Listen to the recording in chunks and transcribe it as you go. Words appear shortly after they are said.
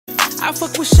I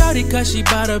fuck with Shawty cause she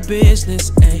bout her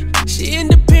business, ayy. She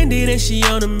independent and she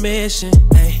on a mission,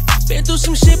 ayy. Been through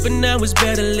some shit but now it's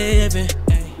better living,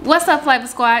 ayy. What's up, Flavor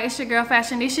Squad? It's your girl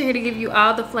Fashionisha here to give you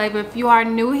all the flavor. If you are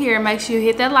new here, make sure you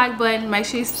hit that like button, make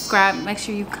sure you subscribe, make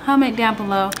sure you comment down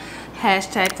below,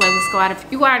 hashtag Flavor Squad. If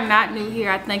you are not new here,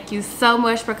 I thank you so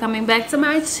much for coming back to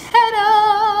my channel.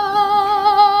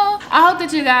 I hope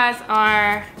that you guys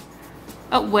are,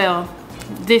 oh well,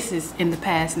 this is in the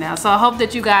past now, so I hope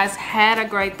that you guys had a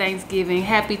great Thanksgiving.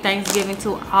 Happy Thanksgiving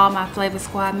to all my Flavor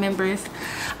Squad members.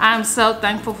 I'm so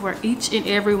thankful for each and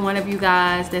every one of you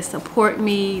guys that support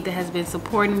me, that has been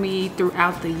supporting me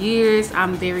throughout the years.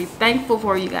 I'm very thankful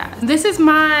for you guys. This is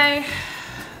my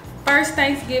first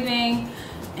Thanksgiving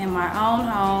in my own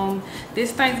home.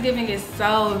 This Thanksgiving is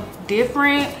so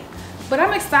different, but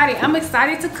I'm excited. I'm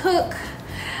excited to cook.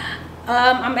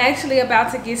 I'm actually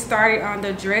about to get started on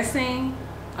the dressing.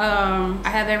 I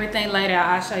have everything laid out.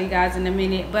 I'll show you guys in a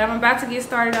minute, but I'm about to get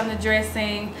started on the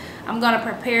dressing. I'm gonna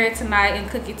prepare it tonight and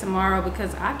cook it tomorrow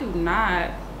because I do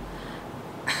not,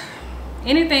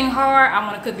 anything hard, I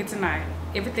want to cook it tonight.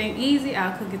 Everything easy,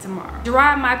 I'll cook it tomorrow.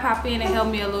 Gerard might pop in and help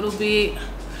me a little bit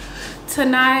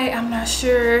tonight, I'm not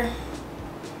sure,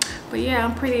 but yeah,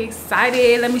 I'm pretty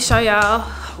excited. Let me show y'all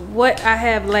what I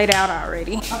have laid out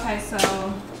already. Okay, so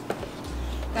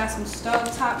got some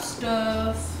stovetop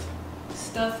stuff,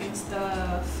 stuffing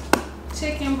stuff,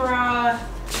 chicken broth,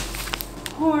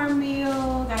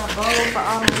 cornmeal, got a bowl for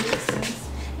all my mixings,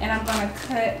 and I'm gonna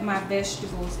cut my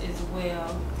vegetables as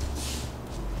well.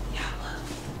 Y'all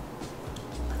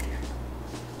look at her.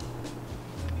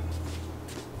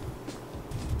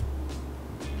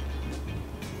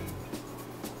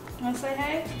 Wanna say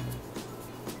hey?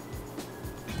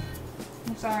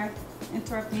 I'm sorry,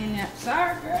 interrupting your nap.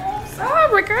 Sorry, girl.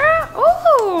 Sorry, girl.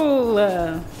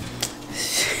 Ooh.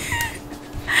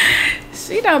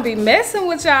 She don't be messing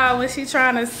with y'all when she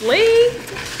trying to sleep.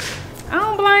 I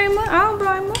don't blame her. I don't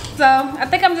blame her. So I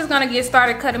think I'm just gonna get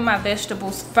started cutting my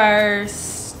vegetables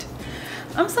first.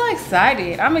 I'm so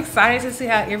excited. I'm excited to see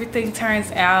how everything turns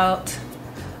out.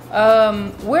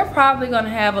 We're probably gonna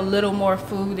have a little more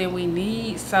food than we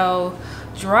need. So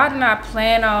Gerard and I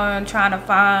plan on trying to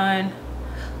find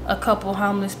a couple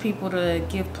homeless people to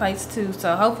give plates to.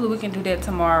 So hopefully we can do that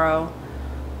tomorrow.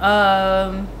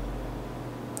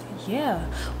 Yeah,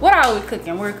 what are we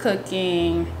cooking? We're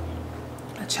cooking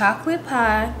a chocolate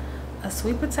pie, a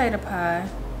sweet potato pie,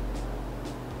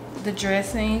 the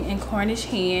dressing and Cornish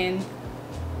hen,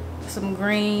 some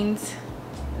greens,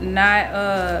 not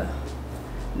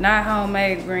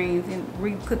homemade greens, and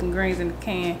we cooking greens in the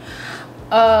can.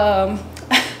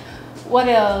 What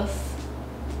else?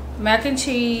 Mac and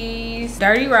cheese,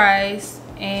 dirty rice,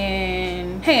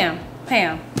 and ham.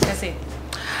 That's it.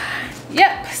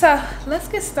 Yep, so let's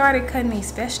get started cutting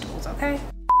these vegetables, okay?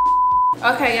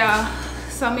 Okay, y'all,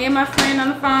 so me and my friend on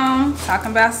the phone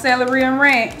talking about celery and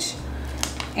ranch,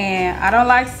 and I don't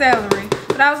like celery,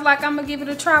 but I was like, I'm gonna give it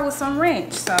a try with some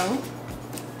ranch. So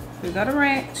here go the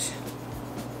ranch,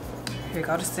 here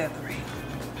go the celery.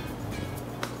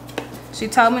 She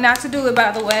told me not to do it,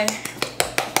 by the way.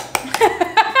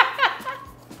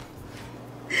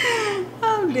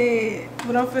 I'm dead,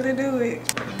 but I'm finna do it.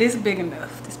 This big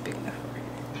enough, this big enough.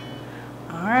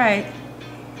 All right,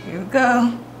 here we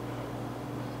go.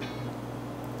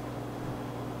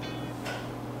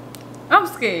 I'm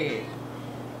scared.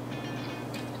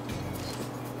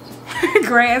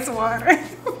 Grass water.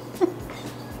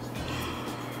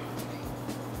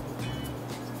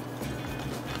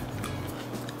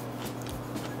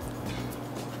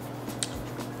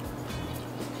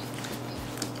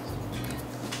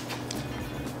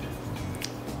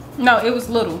 No, it was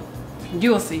little.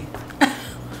 You'll see.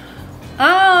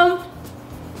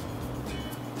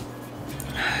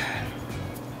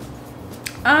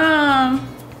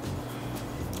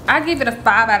 I give it a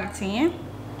 5 out of 10.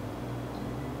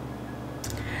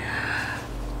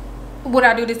 Would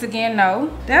I do this again? No.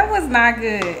 That was not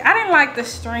good. I didn't like the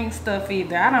string stuff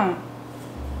either.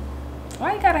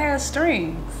 Why you gotta have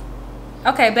strings?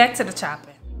 Okay, back to the chopping.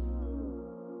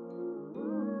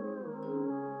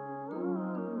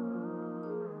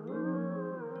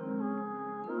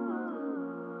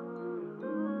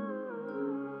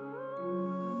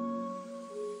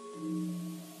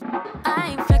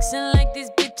 I ain't flexing like these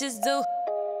bitches do.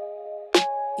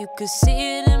 You could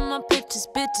see it in my pictures,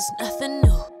 bitches, nothing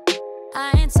new.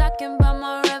 I ain't talking about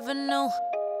my revenue.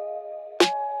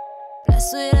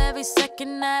 Blessed with every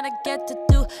second that I get to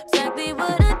do exactly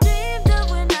what I dreamed of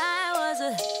when I was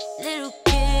a little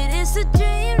kid. It's a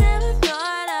dream, never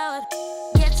thought I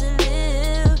would get to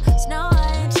live. So now I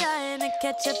ain't trying to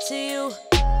catch up to you.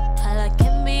 All I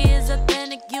can be is a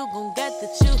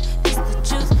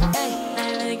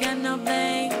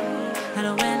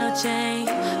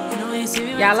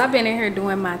Y'all, I've been in here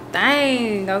doing my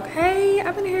thing, okay?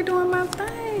 I've been in here doing my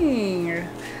thing.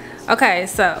 Okay,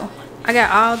 so I got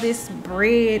all this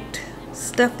bread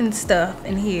stuffing stuff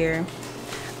in here.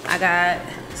 I got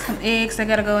some eggs that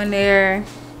gotta go in there.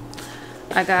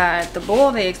 I got the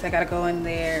boiled eggs that gotta go in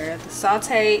there. The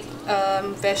sauteed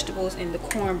vegetables and the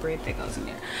cornbread that goes in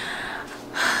there.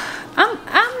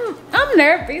 I'm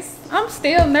nervous. I'm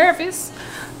still nervous.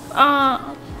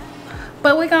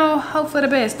 But we gonna hope for the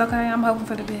best, okay? I'm hoping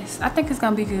for the best. I think it's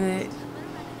gonna be good.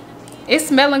 It's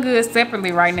smelling good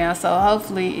separately right now, so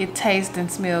hopefully it tastes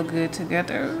and smells good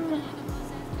together.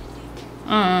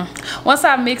 Once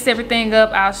I mix everything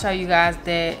up, I'll show you guys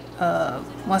that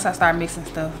once I start mixing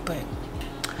stuff. But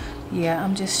yeah,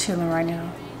 I'm just chilling right now.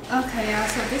 Okay, y'all,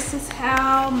 so this is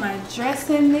how my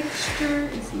dressing mixture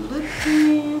is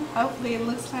looking. Hopefully it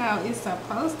looks how it's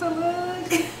supposed to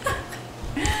look.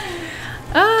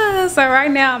 So right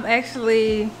now I'm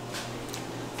actually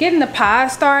getting the pie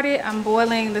started. I'm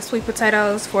boiling the sweet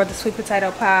potatoes for the sweet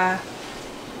potato pie.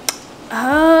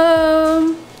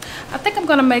 I think I'm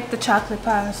gonna make the chocolate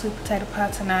pie and sweet potato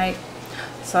pie tonight,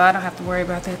 so I don't have to worry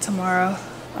about that tomorrow.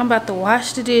 I'm about to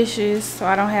wash the dishes, so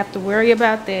I don't have to worry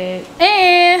about that.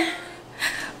 And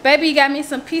baby got me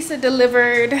some pizza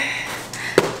delivered.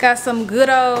 Got some good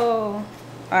old,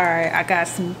 alright, I got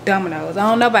some Domino's. I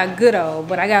don't know about good old,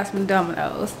 but I got some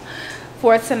Domino's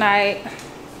for tonight.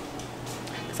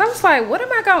 So I'm just like, what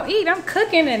am I gonna eat? I'm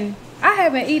cooking and I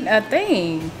haven't eaten a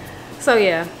thing. So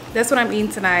yeah, that's what I'm eating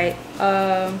tonight.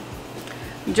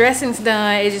 Dressing's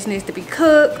done, it just needs to be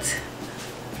cooked.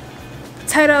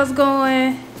 Potatoes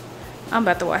going. I'm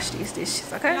about to wash these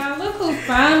dishes, okay? Now look who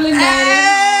finally made it.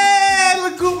 Hey,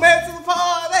 look who made it to the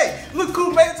party. Look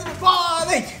who made it to the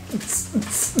party.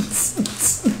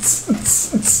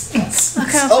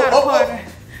 Okay, I'm trying to party.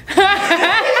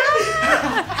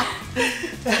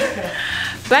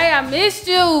 Babe, I missed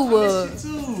you. I missed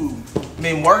you too.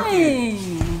 Been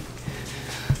working.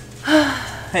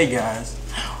 Hey guys.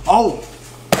 Oh,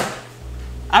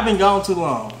 I've been gone too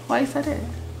long. Why you say that?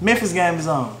 Memphis game is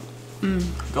on.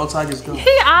 Go Tigers, go.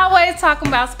 He always talking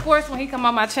about sports when he come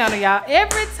on my channel, y'all.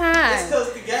 Every time. It's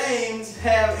because the games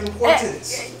have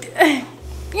importance.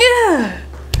 Yeah.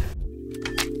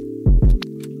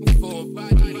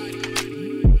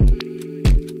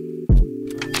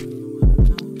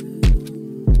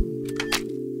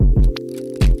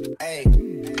 Hey.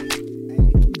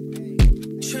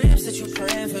 Trips that you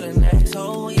plan for the next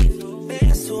whole week.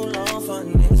 Been too long for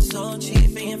niggas so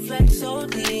cheap. Being flex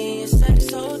OD,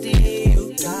 sex OD.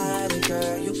 You got it,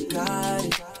 girl, you got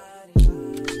it.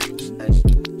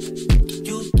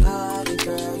 You got it,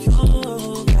 girl, you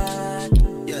got it.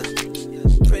 Yeah.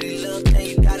 Pretty little thing,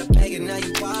 you got a bag and now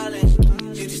you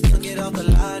wildin'. You just took it off the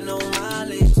line, no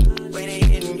mileage. Way they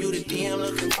hitting you, the DM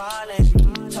looking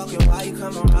violent. Talking while you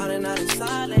come around and not in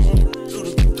silent. Through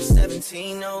the group of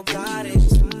 17, no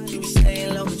guidance. You be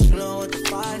staying low, but you know what the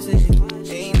price is.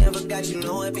 They ain't never got you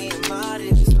know it being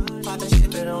modest. Poppin' shit,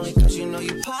 but only cause you know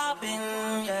you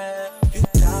poppin', yeah. You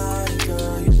got it,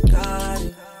 girl, you got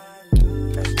it.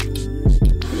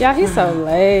 Y'all, he's so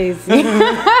lazy.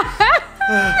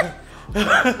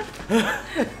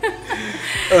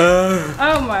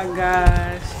 Oh my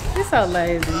gosh. He's so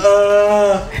lazy.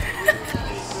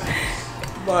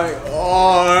 My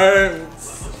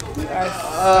arms. You are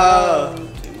so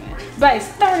babe,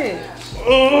 start it.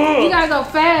 You gotta go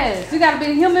fast. You gotta be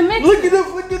a human mix. Look at that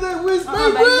wrist,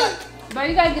 Babe,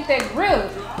 you gotta get that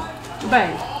grip.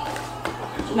 Babe.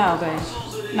 No, babe.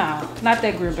 No, not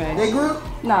that grip, babe. That grip?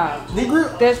 No. The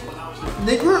grip? That's,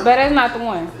 The grip? but that's not the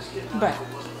one. But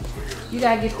you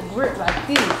gotta get the grip like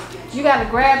this. You gotta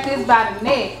grab this by the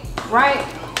neck, right?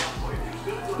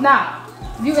 Nah.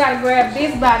 You gotta grab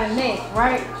this by the neck,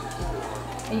 right?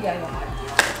 And you gotta go.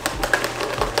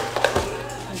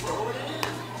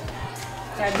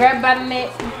 Gotta grab by the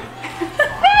neck.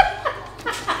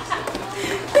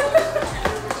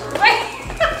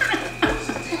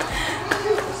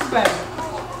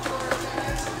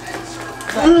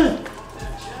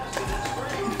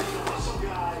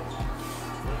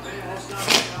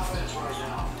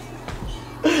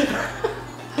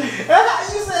 That's how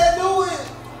you said do it.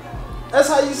 That's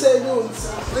how you said do it.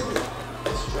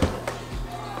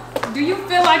 Do you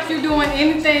feel like you're doing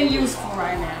anything useful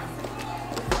right now?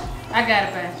 I got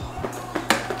it, babe.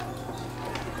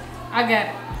 I got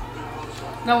it.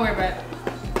 Don't worry about it.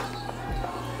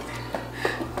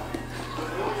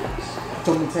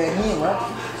 Told me to tag in, right?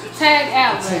 Tag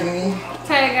out, Tag babe. in.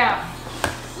 Tag out.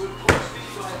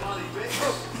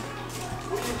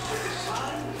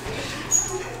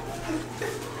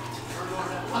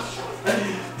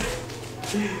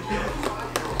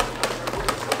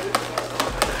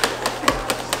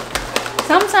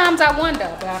 Sometimes I wonder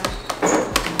about it.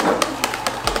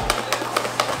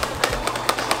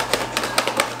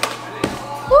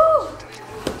 Woo.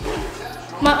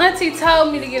 My auntie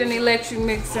told me to get an electric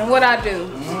mixer, and what I do?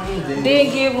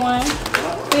 Didn't get one.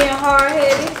 Being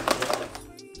hard-headed.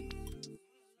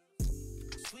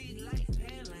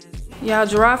 Y'all,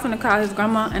 Gerard finna call his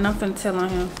grandma, and I'm finna tell on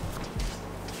him.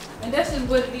 And that's just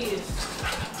what it is.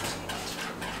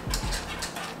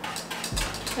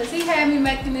 Cause he had me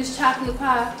making this chocolate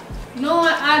pie. Knowing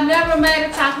I never made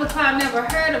a chocolate pie, never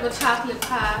heard of a chocolate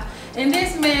pie. And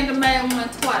this man done made one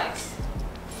twice.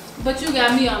 But you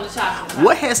got me on the chocolate pie.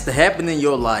 What has to happen in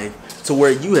your life to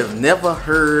where you have never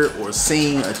heard or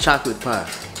seen a chocolate pie?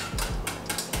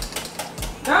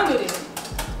 Don't do this.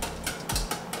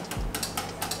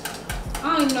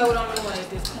 I don't even know what I'm doing at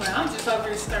this point. I'm just over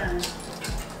here stirring.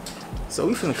 So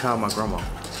we finna call my grandma.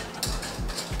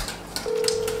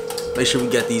 Make sure we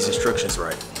got these instructions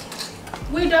right.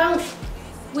 We don't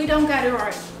got it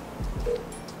right.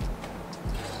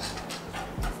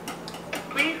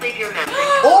 Please leave your message.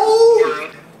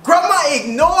 Oh! Grandma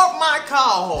ignored my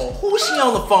call. Who she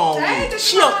on the phone with?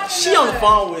 She on the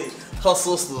phone with her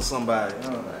sister or somebody.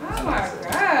 Oh my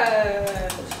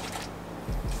gosh.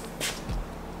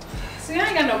 See, I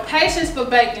ain't got no patience for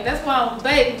baking. That's why I don't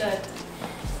bake nothing.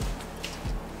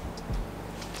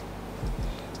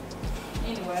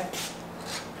 Anyway.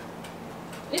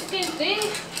 It's getting thick,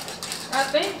 I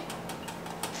think.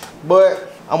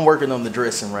 But I'm working on the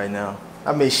dressing right now.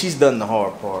 I mean, she's done the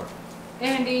hard part.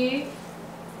 Indeed.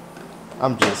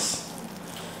 I'm just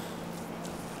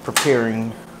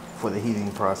preparing for the heating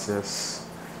process.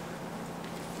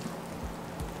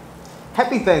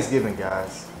 Happy Thanksgiving,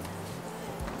 guys.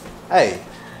 Hey,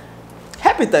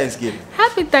 happy Thanksgiving.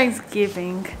 Happy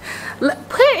Thanksgiving.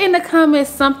 Put in the comments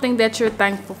something that you're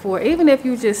thankful for. Even if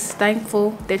you're just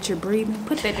thankful that you're breathing,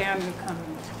 put that down in the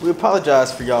comments. We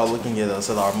apologize for y'all looking at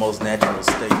us at our most natural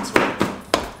states.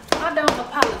 I don't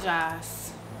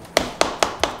apologize.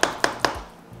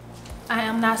 I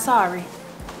am not sorry.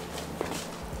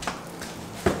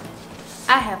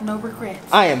 I have no regrets.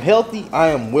 I am healthy. I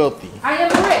am wealthy. I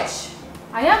am rich.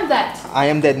 I am that. I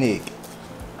am that Nick.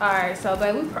 Alright, so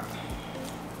babe,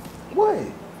 What?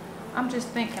 I'm just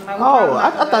thinking like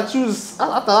I thought you was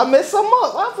I thought I messed something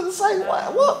up. I was gonna say what?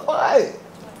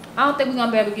 I don't think we're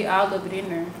gonna be able to get all of it in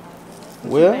there.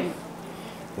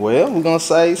 Well, we're gonna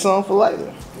save some for later.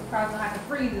 We're probably gonna have to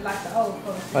freeze it like the old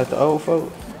folks. Like the old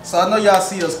folk. So I know y'all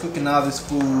see us cooking all this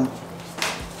food,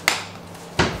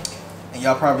 and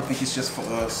y'all probably think it's just for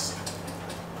us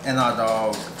and our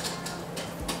dog.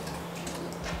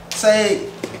 Say,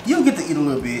 you'll get to eat a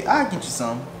little bit. I'll get you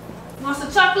some. Want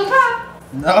some chocolate pie?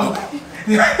 No.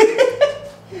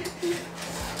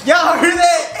 Y'all hear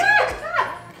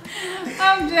that?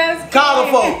 I'm just kidding. Call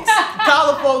the folks.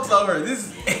 Call the folks over here.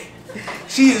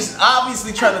 She is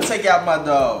obviously trying to take out my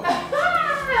dog.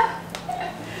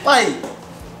 Like,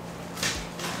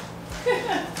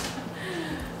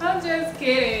 I'm just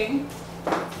kidding.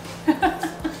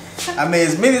 I mean,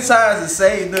 as many times as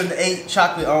Say done ate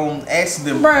chocolate on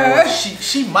accident Bruh. before,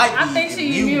 she might be I think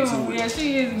she immune immune. to it. Yeah,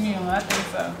 she is immune. I think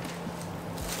so.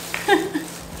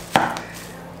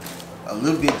 A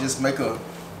little bit just make her.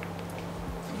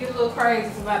 Get a little crazy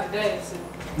for about a day or two.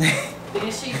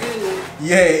 Then she good.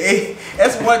 Yeah,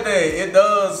 that's one thing. It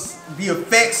does. The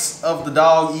effects of the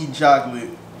dog eating chocolate,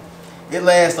 it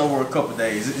lasts over a couple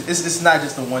days. It's not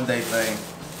just a one-day thing.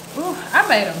 Ooh, I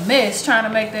made a mess trying to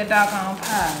make that doggone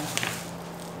pie.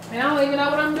 And I don't even know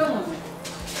what I'm doing.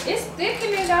 It's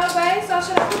thickening though, babe, so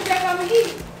should I put it back on the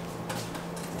heat?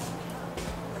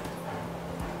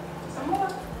 Some more?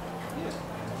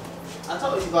 I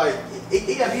told you like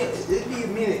it gotta be a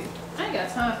minute. I ain't got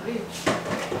time for this.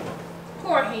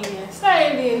 Poor hen.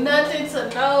 Say did nothing to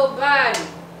nobody.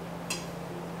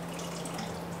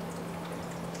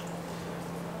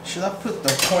 Should I put the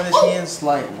Cornish hens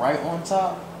like right on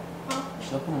top? Huh?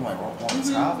 Should I put them like on top?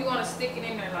 You want to stick it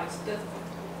in there like stuff it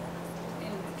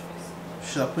in the dressing.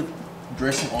 Should I put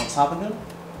dressing on top of them?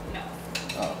 No.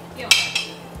 Oh. You don't have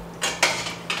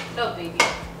to. No baby.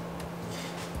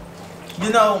 You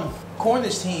know,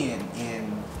 Cornish hen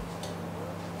in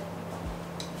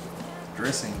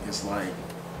dressing is like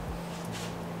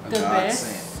a The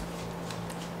godsend. best.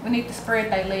 We need to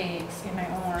spread their legs in their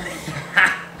arms.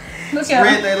 Look Spread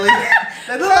at their them. legs.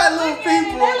 They look like little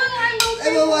people. They look like little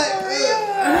They look like.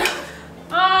 people.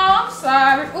 Oh, I'm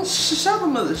sorry. Ooh, Show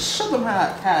them how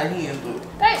hens look.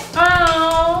 that's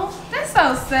so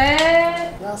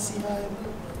sad. Y'all see how they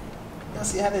look? Y'all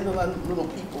see how they look like little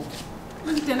people?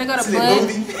 Then they got a See their butt.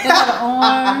 booty? They got the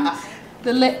arms.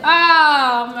 The leg.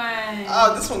 Oh man.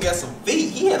 Oh, this one got some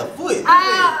feet. He had a foot.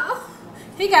 Oh,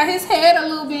 he got his head a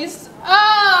little bit.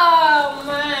 Oh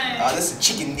man. Oh, this is a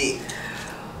chicken neck.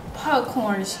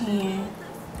 Popcorn chin.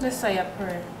 Let's say a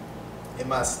prayer. In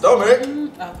my stomach.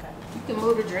 Okay. You can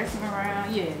move the dressing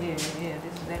around. Yeah. This is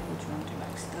exactly what you want to do,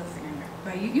 like stuff in there.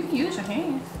 But you can use your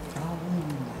hands.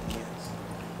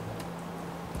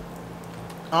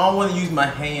 I don't want to use my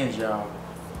hands, y'all.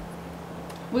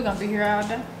 We're gonna be here all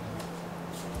day.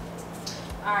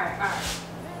 Alright.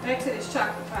 Back to this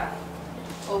chocolate pie.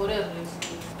 Or whatever this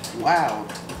is. Wow.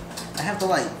 I have to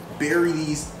like bury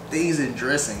these things in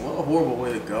dressing. What a horrible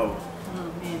way to go.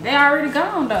 Oh man, they already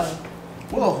gone though.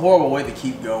 What a horrible way to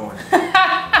keep going.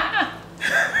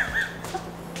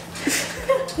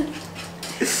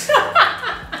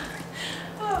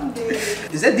 I'm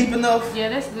dead. Is that deep enough? Yeah,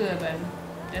 that's good, baby.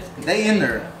 That's good. They in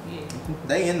there. Yeah.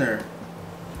 They in there.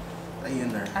 They in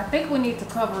there. I think we need to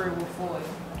cover it with foil.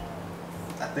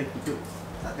 I think we do.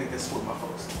 I think that's what my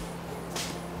folks do.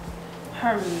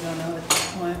 I really don't know at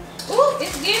this point. Ooh,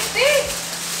 it's getting thick.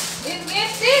 It's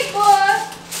getting thick, boy.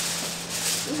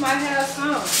 We might have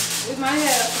some. We might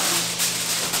have some.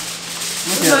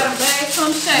 We might have bagged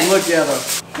some shape. Look at her.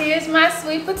 Here's my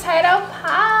sweet potato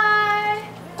pie.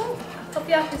 Ooh, hope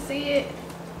y'all can see it.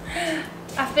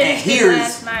 I finished it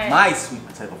last night. My sweet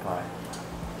potato pie.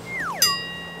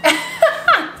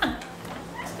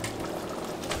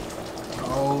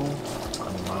 Oh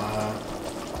my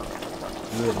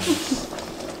goodness.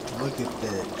 Look at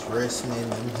that dressing in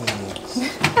them hands.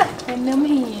 And them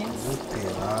hands. Look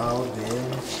at all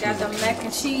them shit. Got the mac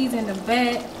and cheese in the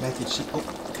back. Mac and cheese. Oh,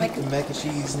 peek the mac and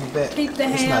cheese in the back. Keep the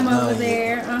It's ham not over done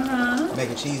there. yet. Mac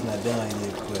and cheese not done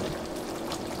yet, but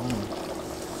oh,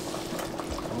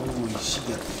 she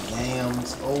got the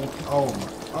yams. Oh.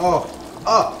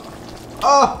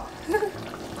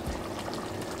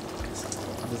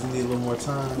 Does it need a little more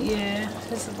time? Yeah,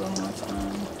 just a little more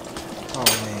time. Oh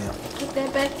man. Put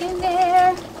that back in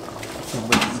there. I can't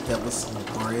wait to eat that with some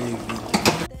gravy.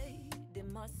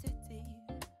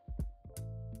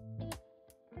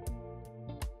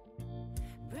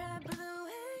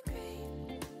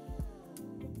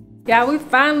 Y'all, we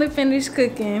finally finished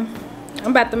cooking.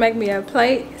 I'm about to make me a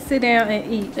plate, sit down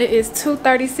and eat. It is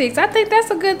 2:36. I think that's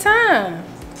a good time.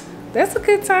 That's a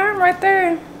good time right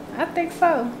there. I think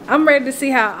so. I'm ready to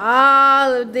see how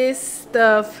all of this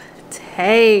stuff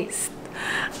tastes.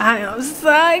 I am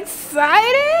so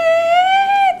excited.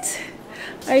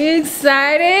 Are you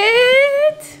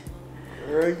excited?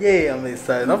 Girl, yeah, I'm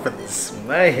excited. I'm finna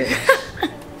smash.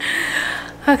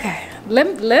 Okay,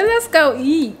 let us go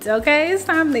eat, okay? It's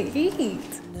time to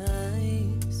eat.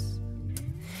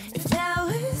 If that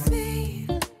was me,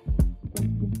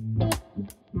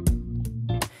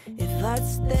 if I'd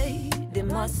stayed in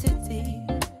my city,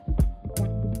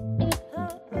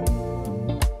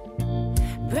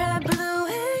 red, blue,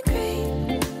 and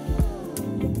green,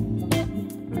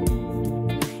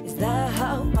 is that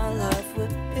how my life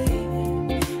would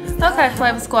be? Okay,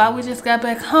 Flavor Squad, we just got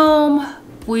back home.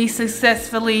 We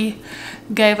successfully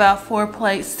gave out 4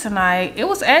 plates tonight. It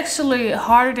was actually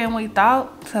harder than we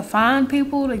thought to find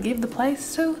people to give the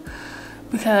plates to,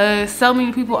 because so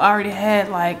many people already had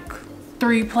like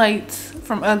 3 plates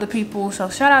from other people. So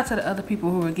shout out to the other people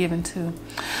who were given to.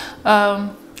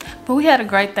 But we had a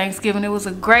great Thanksgiving. It was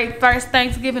a great first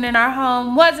Thanksgiving in our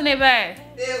home, wasn't it, babe?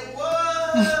 It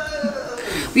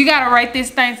was. We gotta rate this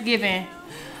Thanksgiving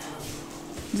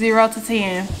 0 to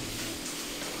 10.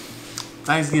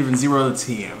 Thanksgiving 0 to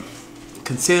 10.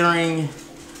 Considering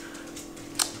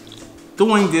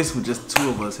doing this with just 2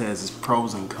 of us has its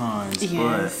pros and cons,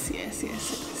 Yes.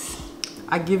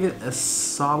 I give it a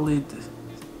solid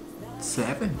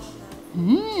 7.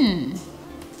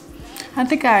 I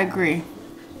think I agree.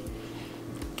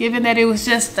 Given that it was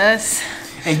just us.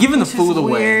 And giving the Which is food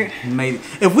away, weird. maybe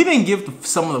if we didn't give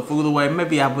some of the food away,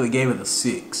 maybe I would have gave it a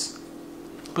 6.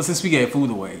 But since we gave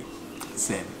food away,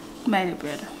 7. Made it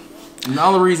better. And the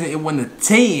only reason it wasn't a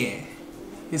 10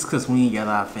 is because we ain't got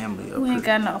our family up We ain't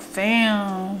got no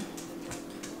fam.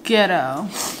 Ghetto.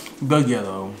 The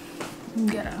ghetto.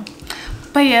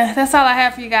 But yeah, that's all I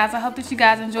have for you guys. I hope that you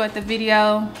guys enjoyed the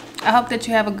video. I hope that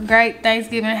you have a great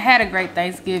Thanksgiving, had a great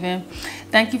Thanksgiving.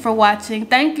 Thank you for watching.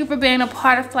 Thank you for being a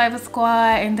part of Flavor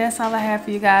Squad. And that's all I have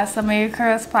for you guys. So may your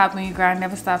curls pop and your grind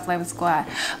never stop, Flavor Squad.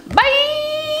 Bye!